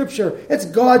passage of Scripture. It's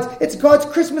God's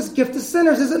Christmas gift to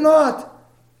sinners, is it not?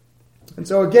 And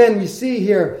so again, we see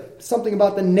here something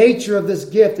about the nature of this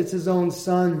gift. It's His own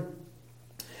Son.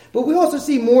 But we also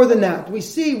see more than that. We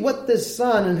see what this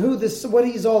Son and what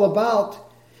He's all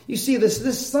about. You see,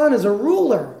 this Son is a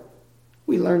ruler.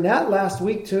 We learned that last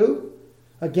week too.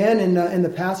 Again, in the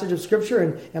passage of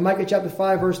Scripture in Micah chapter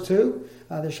 5, verse 2,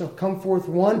 there shall come forth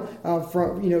one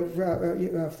from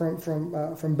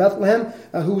Bethlehem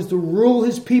who is to rule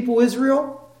His people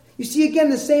Israel. You see again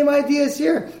the same ideas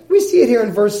here. We see it here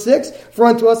in verse 6. For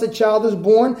unto us a child is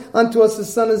born, unto us a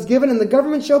son is given, and the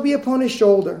government shall be upon His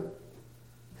shoulder.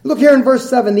 Look here in verse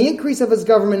 7. The increase of His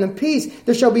government and peace,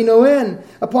 there shall be no end,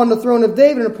 upon the throne of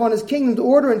David and upon His kingdom, to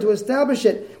order and to establish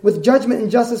it with judgment and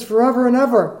justice forever and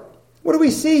ever. What do we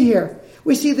see here?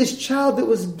 We see this child that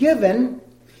was given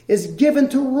is given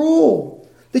to rule.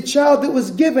 The child that was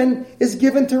given is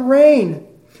given to reign.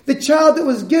 The child that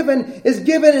was given is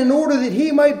given in order that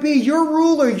He might be your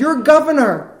ruler, your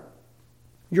governor,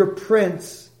 your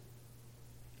prince,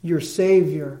 your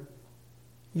Savior,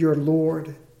 your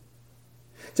Lord.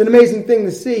 It's an amazing thing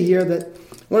to see here that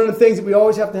one of the things that we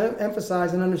always have to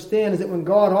emphasize and understand is that when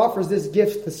God offers this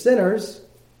gift to sinners,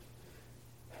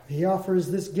 He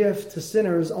offers this gift to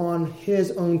sinners on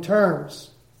His own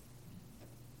terms.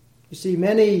 You see,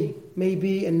 many may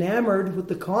be enamored with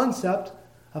the concept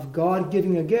of God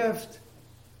giving a gift,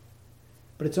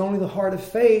 but it's only the heart of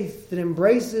faith that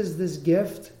embraces this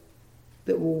gift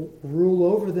that will rule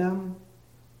over them,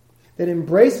 that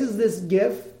embraces this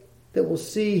gift that will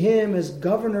see Him as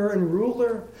governor and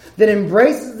ruler, that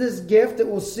embraces this gift that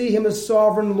will see Him as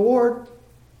sovereign Lord.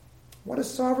 What a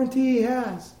sovereignty He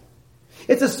has.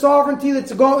 It's a sovereignty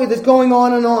that's going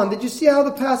on and on. Did you see how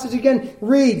the passage again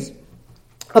reads?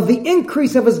 Of the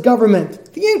increase of His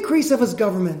government. The increase of His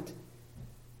government.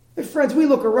 And friends, we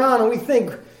look around and we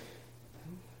think,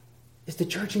 is the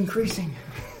church increasing?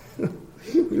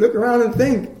 We look around and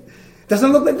think,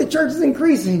 doesn't look like the church is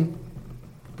increasing.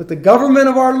 But the government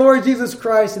of our Lord Jesus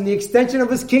Christ and the extension of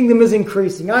His kingdom is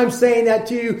increasing. I'm saying that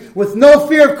to you with no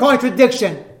fear of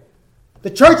contradiction. The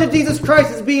church of Jesus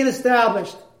Christ is being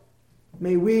established.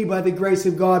 May we, by the grace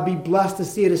of God, be blessed to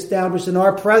see it established in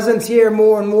our presence here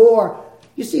more and more.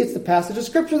 You see, it's the passage of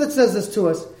Scripture that says this to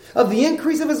us. Of the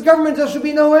increase of His government there shall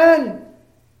be no end.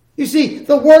 You see,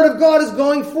 the Word of God is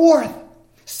going forth.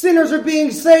 Sinners are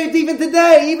being saved even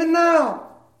today, even now.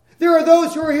 There are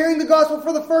those who are hearing the gospel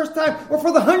for the first time or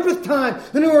for the 100th time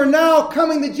and who are now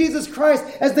coming to Jesus Christ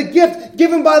as the gift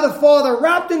given by the Father,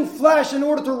 wrapped in flesh in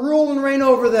order to rule and reign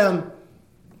over them.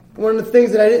 One of the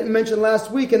things that I didn't mention last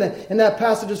week in that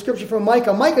passage of Scripture from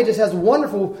Micah. Micah just has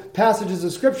wonderful passages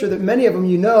of Scripture that many of them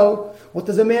you know. What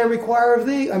does a man require of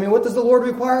thee? What does the Lord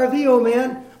require of thee, O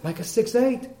man? Micah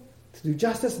 6:8. To do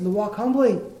justice and to walk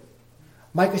humbly.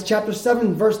 Micah chapter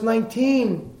 7, verse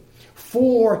 19.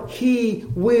 For He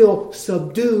will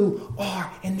subdue our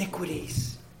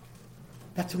iniquities.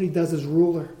 That's what He does as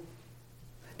ruler.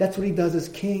 That's what He does as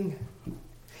king.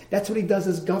 That's what He does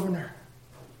as governor.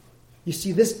 You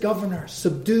see, this governor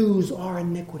subdues our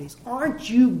iniquities. Aren't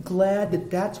you glad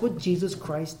that that's what Jesus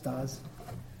Christ does?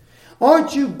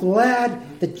 Aren't you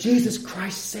glad that Jesus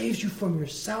Christ saves you from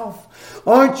yourself?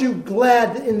 Aren't you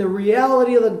glad that in the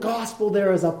reality of the gospel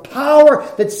there is a power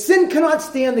that sin cannot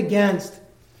stand against?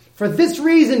 For this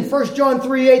reason, 1 John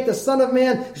 3:8, the Son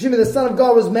of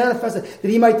God was manifested that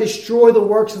He might destroy the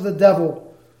works of the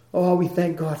devil. Oh, we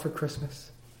thank God for Christmas.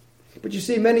 But you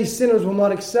see, many sinners will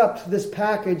not accept this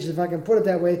package, if I can put it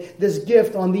that way, this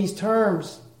gift on these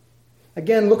terms.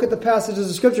 Again, look at the passages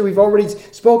of Scripture. We've already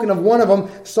spoken of one of them,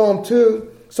 Psalm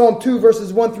 2. Psalm 2,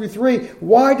 verses 1 through 3.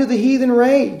 Why do the heathen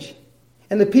rage?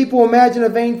 And the people imagine a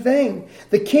vain thing.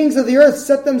 The kings of the earth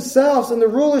set themselves, and the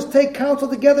rulers take counsel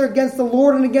together against the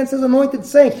Lord and against His anointed,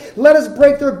 saying, let us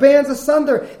break their bands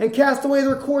asunder and cast away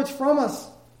their cords from us.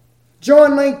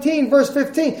 John 19, verse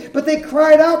 15. But they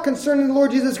cried out concerning the Lord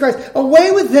Jesus Christ,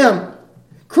 away with Him!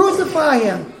 Crucify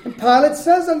Him! And Pilate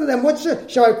says unto them, what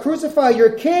shall I crucify,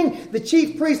 your king? The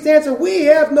chief priests answer, we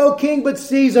have no king but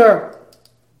Caesar.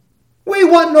 We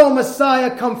want no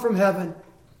Messiah come from heaven.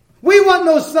 We want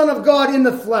no Son of God in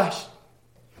the flesh.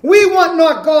 We want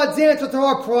not God's answer to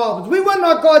our problems. We want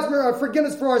not God's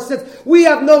forgiveness for our sins. We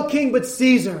have no king but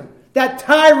Caesar, that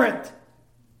tyrant.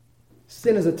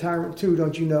 Sin is a tyrant too,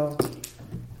 don't you know?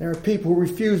 There are people who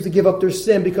refuse to give up their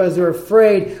sin because they're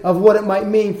afraid of what it might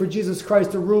mean for Jesus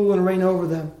Christ to rule and reign over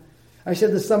them. I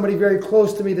said to somebody very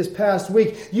close to me this past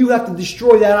week, you have to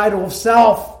destroy that idol of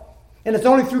self. And it's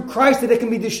only through Christ that it can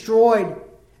be destroyed. And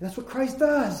that's what Christ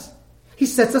does. He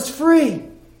sets us free.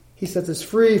 He sets us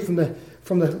free from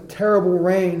the terrible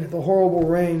reign, the horrible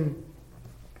reign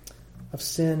of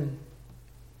sin.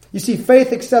 You see,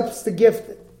 faith accepts the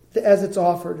gift as it's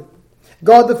offered.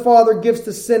 God the Father gives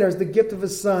to sinners the gift of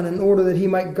His Son in order that He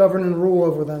might govern and rule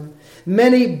over them.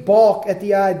 Many balk at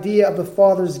the idea of the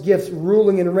Father's gifts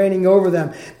ruling and reigning over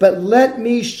them. But let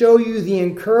me show you the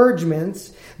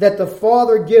encouragements that the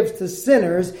Father gives to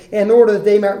sinners in order that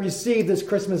they might receive this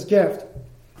Christmas gift.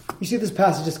 You see, this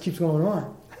passage just keeps going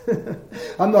on.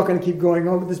 I'm not going to keep going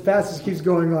on, but this passage keeps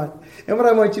going on. And what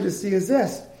I want you to see is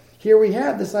this. Here we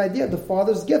have this idea of the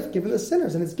Father's gift given to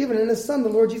sinners, and it's given in His Son, the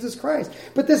Lord Jesus Christ.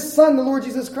 But this Son, the Lord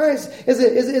Jesus Christ, is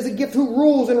a gift who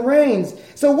rules and reigns.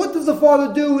 So what does the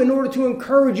Father do in order to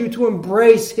encourage you to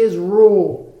embrace His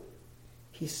rule?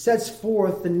 He sets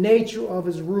forth the nature of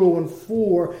His rule in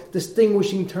 4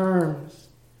 distinguishing terms.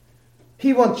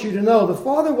 He wants you to know, the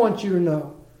Father wants you to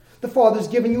know. The Father's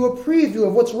giving you a preview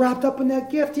of what's wrapped up in that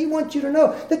gift. He wants you to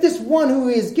know that this one who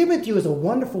He has given to you is a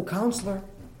wonderful counselor.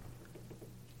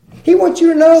 He wants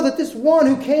you to know that this one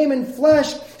who came in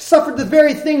flesh suffered the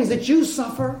very things that you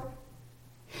suffer.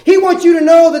 He wants you to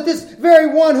know that this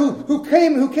very one who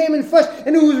came in flesh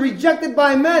and who was rejected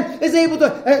by men is able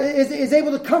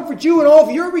to comfort you in all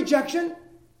of your rejection.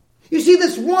 You see,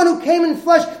 this one who came in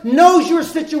flesh knows your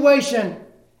situation. And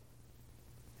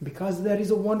because of that,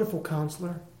 He's a wonderful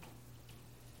counselor.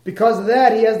 Because of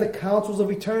that, He has the counsels of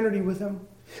eternity with Him.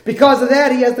 Because of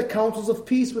that, He has the counsels of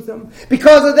peace with Him.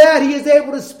 Because of that, He is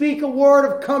able to speak a word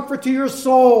of comfort to your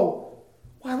soul.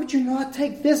 Why would you not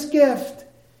take this gift?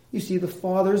 You see, the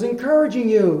Father is encouraging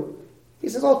you. He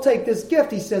says, I'll take this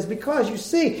gift. He says, because you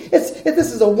see, this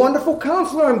is a wonderful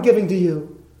counselor I'm giving to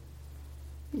you.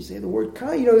 You say the word,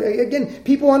 again,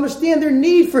 people understand their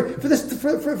need for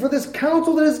this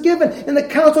counsel that is given. And the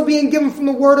counsel being given from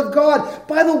the Word of God,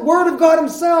 by the Word of God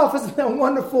Himself. Isn't that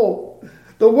wonderful?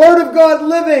 The Word of God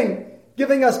living,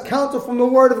 giving us counsel from the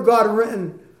Word of God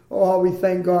written. Oh, we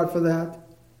thank God for that.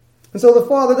 And so the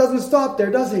Father doesn't stop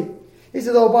there, does He? He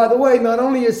says, oh, by the way, not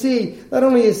only is He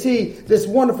this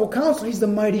wonderful counselor, He's the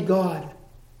mighty God.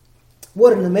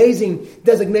 What an amazing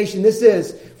designation this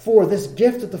is for this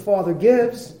gift that the Father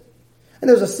gives. And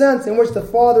there's a sense in which the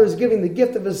Father is giving the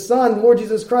gift of His Son, Lord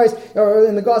Jesus Christ, or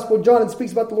in the Gospel of John, it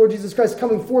speaks about the Lord Jesus Christ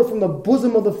coming forth from the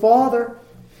bosom of the Father.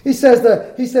 He says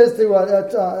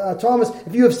to Thomas,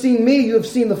 if you have seen me, you have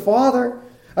seen the Father.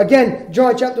 Again,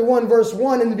 John chapter 1, verse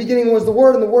 1, in the beginning was the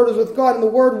Word, and the Word was with God, and the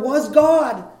Word was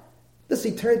God. This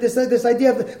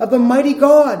idea of the mighty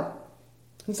God.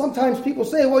 And sometimes people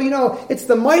say, well, it's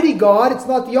the mighty God, it's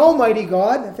not the almighty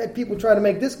God. I've had people try to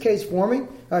make this case for me,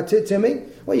 to me.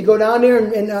 Well, you go down there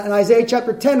in Isaiah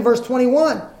chapter 10, verse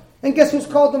 21, and guess who's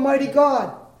called the mighty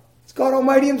God? It's God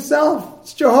Almighty Himself.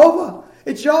 It's Jehovah.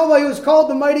 It's Yahweh who is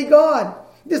called the mighty God.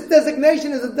 This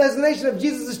designation is a designation of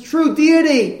Jesus' true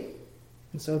deity.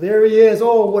 And so there He is.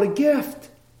 Oh, what a gift.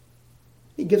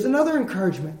 He gives another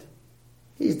encouragement.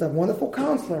 He's the wonderful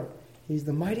counselor. He's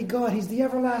the mighty God. He's the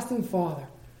everlasting Father.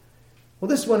 Well,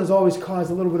 this one has always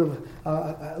caused a little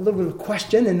bit of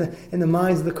question in the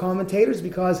minds of the commentators,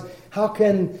 because how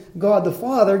can God the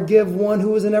Father give one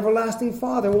who is an everlasting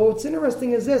Father? Well, what's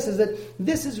interesting is that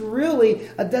this is really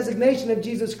a designation of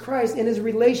Jesus Christ in His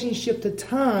relationship to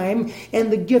time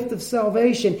and the gift of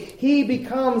salvation. He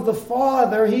becomes the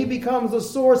Father. He becomes the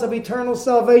source of eternal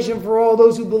salvation for all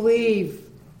those who believe.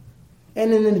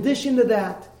 And in addition to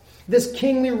that, this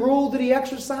kingly rule that He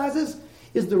exercises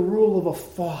is the rule of a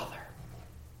Father.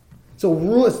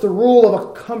 So it's the rule of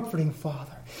a comforting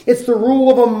Father. It's the rule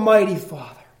of a mighty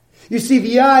Father. You see,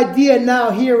 the idea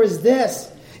now here is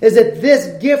that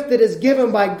this gift that is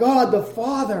given by God the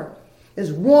Father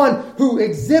is one who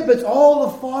exhibits all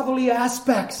the fatherly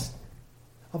aspects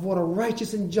of what a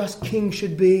righteous and just king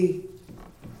should be.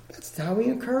 That's how He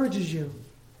encourages you.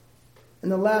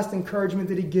 And the last encouragement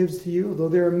that He gives to you, though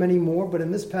there are many more, but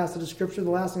in this passage of Scripture, the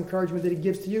last encouragement that He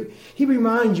gives to you, He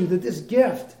reminds you that this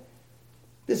gift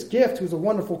who is a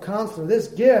wonderful counselor, this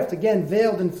gift, again,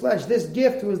 veiled in flesh, this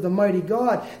gift who is the mighty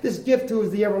God, this gift who is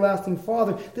the everlasting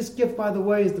Father, this gift, by the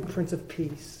way, is the Prince of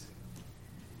Peace.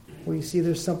 Well, you see,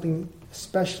 there's something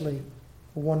especially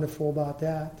wonderful about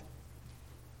that.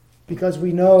 Because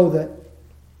we know that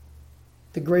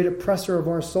the great oppressor of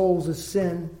our souls is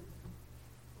sin.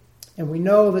 And we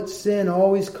know that sin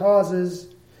always causes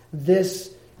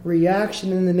this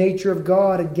reaction in the nature of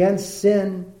God against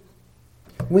sin.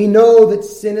 We know that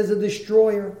sin is a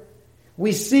destroyer.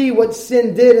 We see what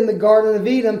sin did in the Garden of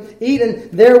Eden.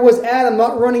 There was Adam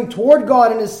not running toward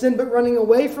God in his sin, but running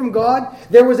away from God.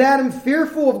 There was Adam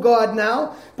fearful of God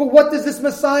now. But what does this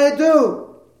Messiah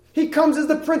do? He comes as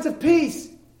the Prince of Peace.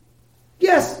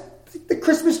 Yes, the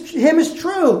Christmas hymn is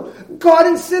true. God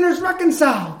and sinners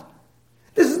reconciled.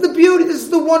 This is the beauty, this is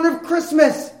the wonder of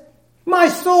Christmas. My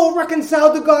soul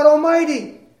reconciled to God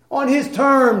Almighty on His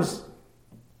terms.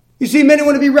 You see, many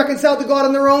want to be reconciled to God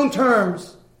on their own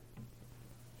terms.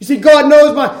 You see, God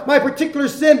knows my particular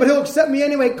sin, but He'll accept me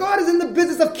anyway. God is in the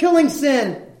business of killing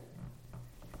sin.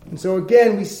 And so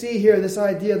again, we see here this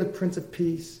idea of the Prince of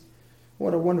Peace.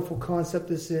 What a wonderful concept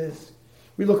this is.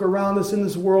 We look around us in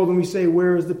this world and we say,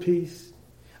 where is the peace?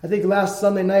 I think last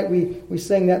Sunday night we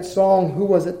sang that song. Who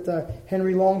was it?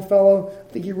 Henry Longfellow.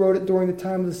 I think he wrote it during the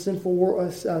time of the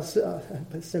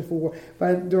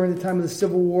during the time of the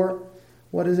Civil War.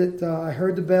 What is it? I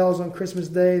heard the bells on Christmas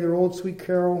Day, their old sweet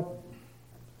carol.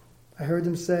 I heard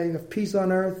them say, of peace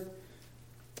on earth.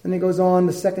 And it goes on,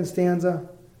 the second stanza.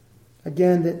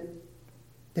 Again,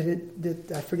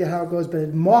 that I forget how it goes, but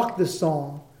it mocked the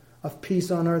song of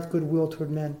peace on earth, goodwill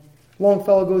toward men.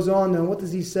 Longfellow goes on now. What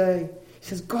does he say? He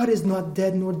says, God is not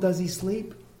dead, nor does He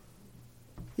sleep.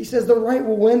 He says, the right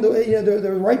will win,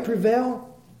 the right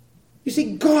prevail. You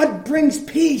see, God brings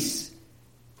peace.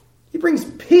 He brings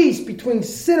peace between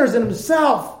sinners and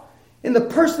Himself in the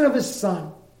person of His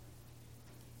Son.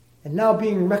 And now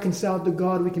being reconciled to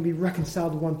God, we can be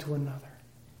reconciled one to another.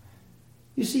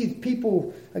 You see,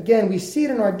 people, again, we see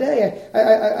it in our day.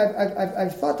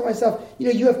 I've thought to myself,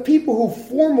 you have people who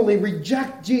formally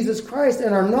reject Jesus Christ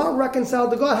and are not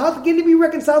reconciled to God. How can they be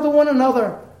reconciled to one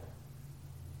another?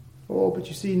 Oh, but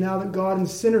you see, now that God and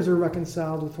sinners are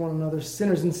reconciled with one another,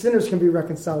 sinners and sinners can be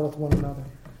reconciled with one another.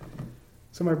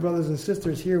 So my brothers and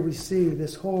sisters, here we see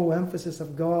this whole emphasis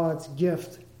of God's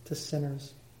gift to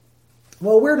sinners.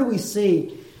 Well, where do we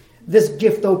see this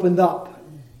gift opened up?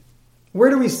 Where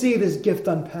do we see this gift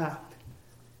unpacked?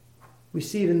 We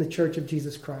see it in the Church of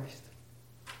Jesus Christ.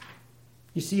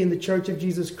 You see, in the Church of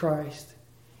Jesus Christ,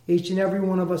 each and every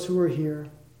one of us who are here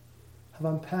have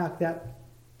unpacked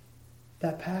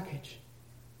that package.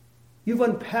 You've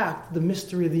unpacked the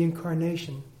mystery of the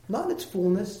incarnation, not in its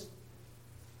fullness,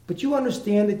 but you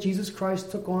understand that Jesus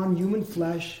Christ took on human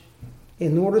flesh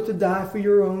in order to die for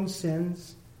your own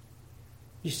sins.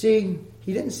 You see,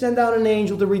 He didn't send out an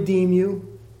angel to redeem you.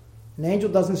 An angel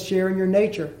doesn't share in your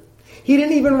nature. He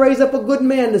didn't even raise up a good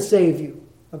man to save you.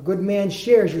 A good man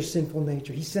shares your sinful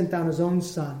nature. He sent down His own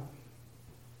Son.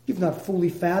 You've not fully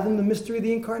fathomed the mystery of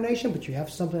the incarnation, but you have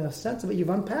a sense of it. You've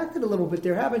unpacked it a little bit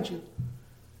there, haven't you?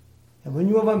 And when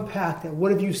you have unpacked it,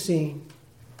 what have you seen?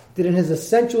 That in His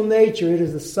essential nature, it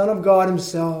is the Son of God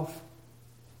Himself.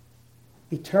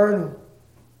 Eternal,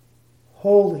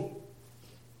 holy,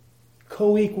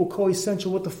 co-equal,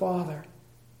 co-essential with the Father.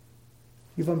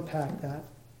 You've unpacked that.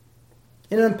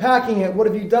 In unpacking it, what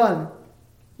have you done?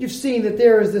 You've seen that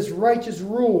there is this righteous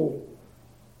rule,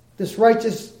 this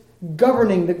righteous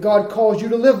governing that God calls you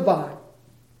to live by.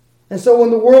 And so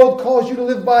when the world calls you to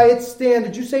live by its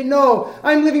standard, you say, no,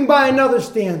 I'm living by another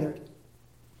standard.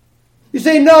 You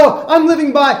say, no, I'm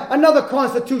living by another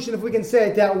constitution, if we can say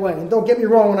it that way. And don't get me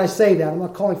wrong when I say that. I'm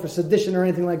not calling for sedition or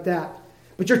anything like that.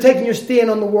 But you're taking your stand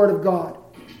on the Word of God.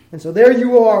 And so there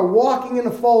you are, walking in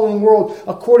the following world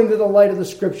according to the light of the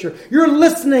Scripture. You're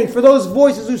listening for those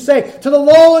voices who say, to the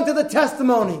law and to the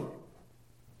testimony.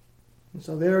 And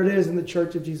so there it is in the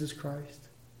Church of Jesus Christ.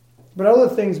 But other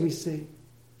things we see.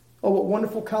 Oh, what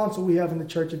wonderful counsel we have in the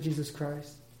Church of Jesus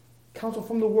Christ. Counsel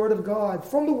from the Word of God.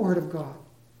 From the Word of God.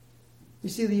 You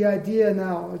see the idea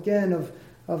now, again,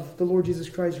 of the Lord Jesus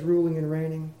Christ ruling and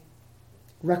reigning.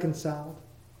 Reconciled.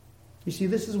 You see,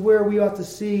 this is where we ought to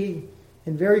see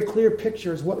in very clear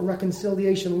pictures what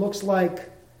reconciliation looks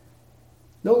like.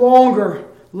 No longer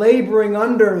laboring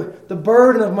under the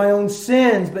burden of my own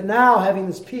sins, but now having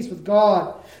this peace with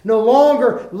God. No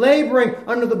longer laboring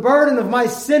under the burden of my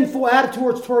sinful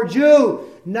attitudes towards you.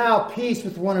 Now peace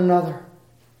with one another.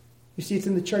 You see, it's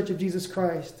in the Church of Jesus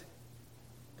Christ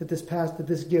that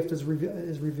this gift is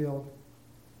revealed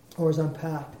or is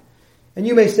unpacked. And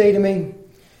you may say to me,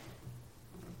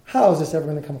 how is this ever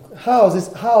going to come? How is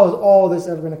all this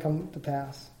ever going to come to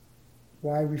pass?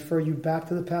 Well, I refer you back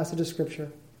to the passage of Scripture.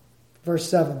 Verse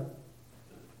 7.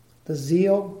 The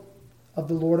zeal of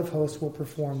the Lord of hosts will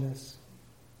perform this.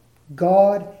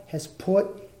 God has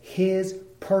put His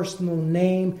personal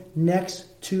name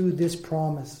next to this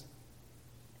promise.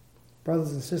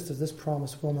 Brothers and sisters, this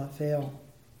promise will not fail.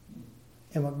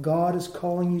 And what God is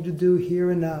calling you to do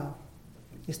here and now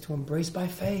is to embrace by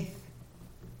faith.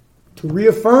 To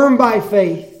reaffirm by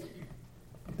faith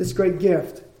this great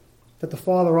gift that the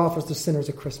Father offers to sinners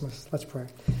at Christmas. Let's pray.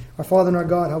 Our Father and our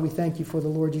God, how we thank you for the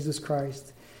Lord Jesus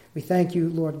Christ. We thank you,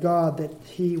 Lord God, that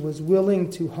he was willing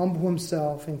to humble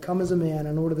himself and come as a man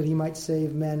in order that he might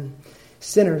save men,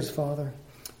 sinners, Father.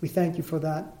 We thank you for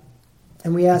that.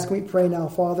 And we ask and we pray now,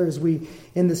 Father, as we,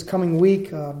 in this coming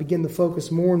week, begin to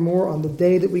focus more and more on the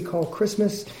day that we call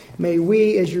Christmas, may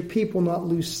we, as your people, not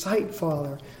lose sight,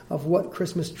 Father, of what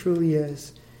Christmas truly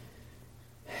is.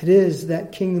 It is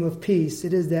that kingdom of peace.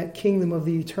 It is that kingdom of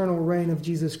the eternal reign of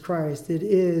Jesus Christ. It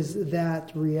is that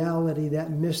reality,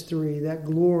 that mystery, that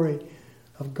glory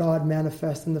of God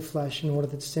manifest in the flesh in order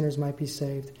that sinners might be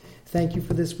saved. Thank you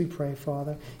for this, we pray,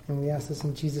 Father, and we ask this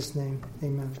in Jesus' name.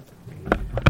 Amen.